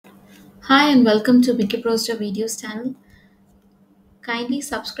Hi and welcome to Wikiproster Videos channel. Kindly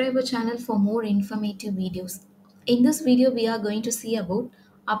subscribe our channel for more informative videos. In this video, we are going to see about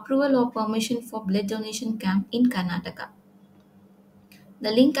approval or permission for blood donation camp in Karnataka. The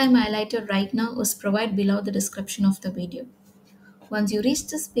link I'm highlighted right now is provided below the description of the video. Once you reach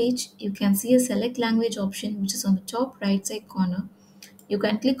this page, you can see a select language option which is on the top right side corner. You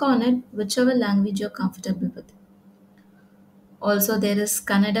can click on it whichever language you're comfortable with. Also, there is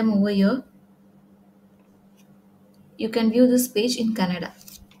Kannadam over here. You can view this page in Kannada.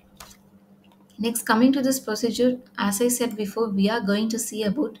 Next, coming to this procedure, as I said before, we are going to see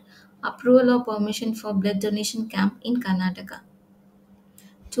about approval or permission for blood donation camp in Karnataka.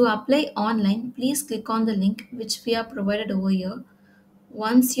 To apply online, please click on the link which we are provided over here.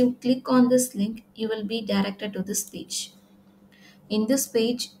 Once you click on this link, you will be directed to this page. In this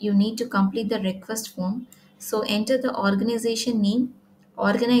page, you need to complete the request form. So enter the organization name,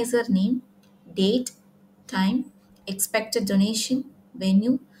 organizer name, date, time, expected donation,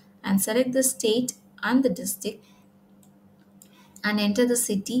 venue, and select the state and the district and enter the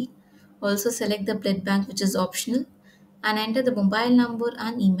city. Also select the blood bank which is optional and enter the mobile number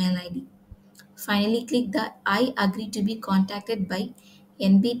and email ID. Finally click the I agree to be contacted by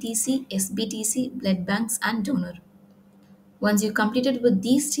NBTC, SBTC, blood banks and donor. Once you completed with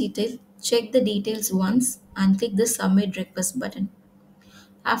these details, check the details once and click the submit request button.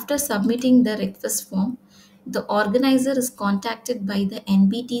 After submitting the request form, the organizer is contacted by the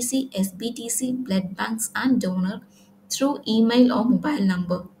NBTC, SBTC, blood banks and donor through email or mobile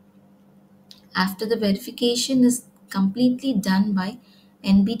number. After the verification is completely done by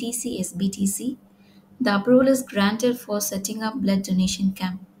NBTC SBTC, the approval is granted for setting up blood donation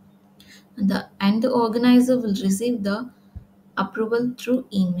camp. And the organizer will receive the approval through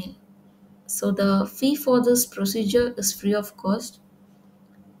email. So the fee for this procedure is free of cost.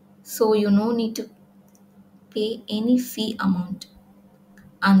 So you no need to pay any fee amount.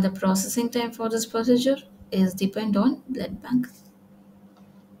 And the processing time for this procedure is depend on blood bank.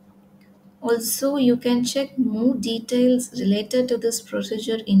 Also, you can check more details related to this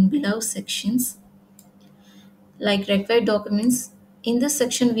procedure in below sections like required documents. In this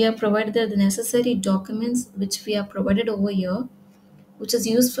section, we are provided the necessary documents which we are provided over here, which is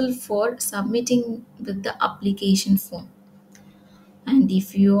useful for submitting with the application form. And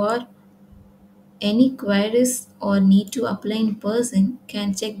if you are any queries or need to apply in person,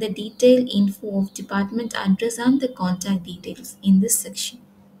 can check the detailed info of department address and the contact details in this section.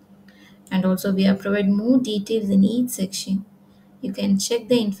 And also we have provided more details in each section. You can check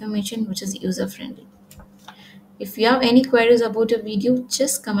the information which is user friendly. If you have any queries about a video,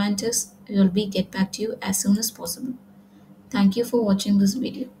 just comment us. We will be get back to you as soon as possible. Thank you for watching this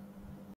video.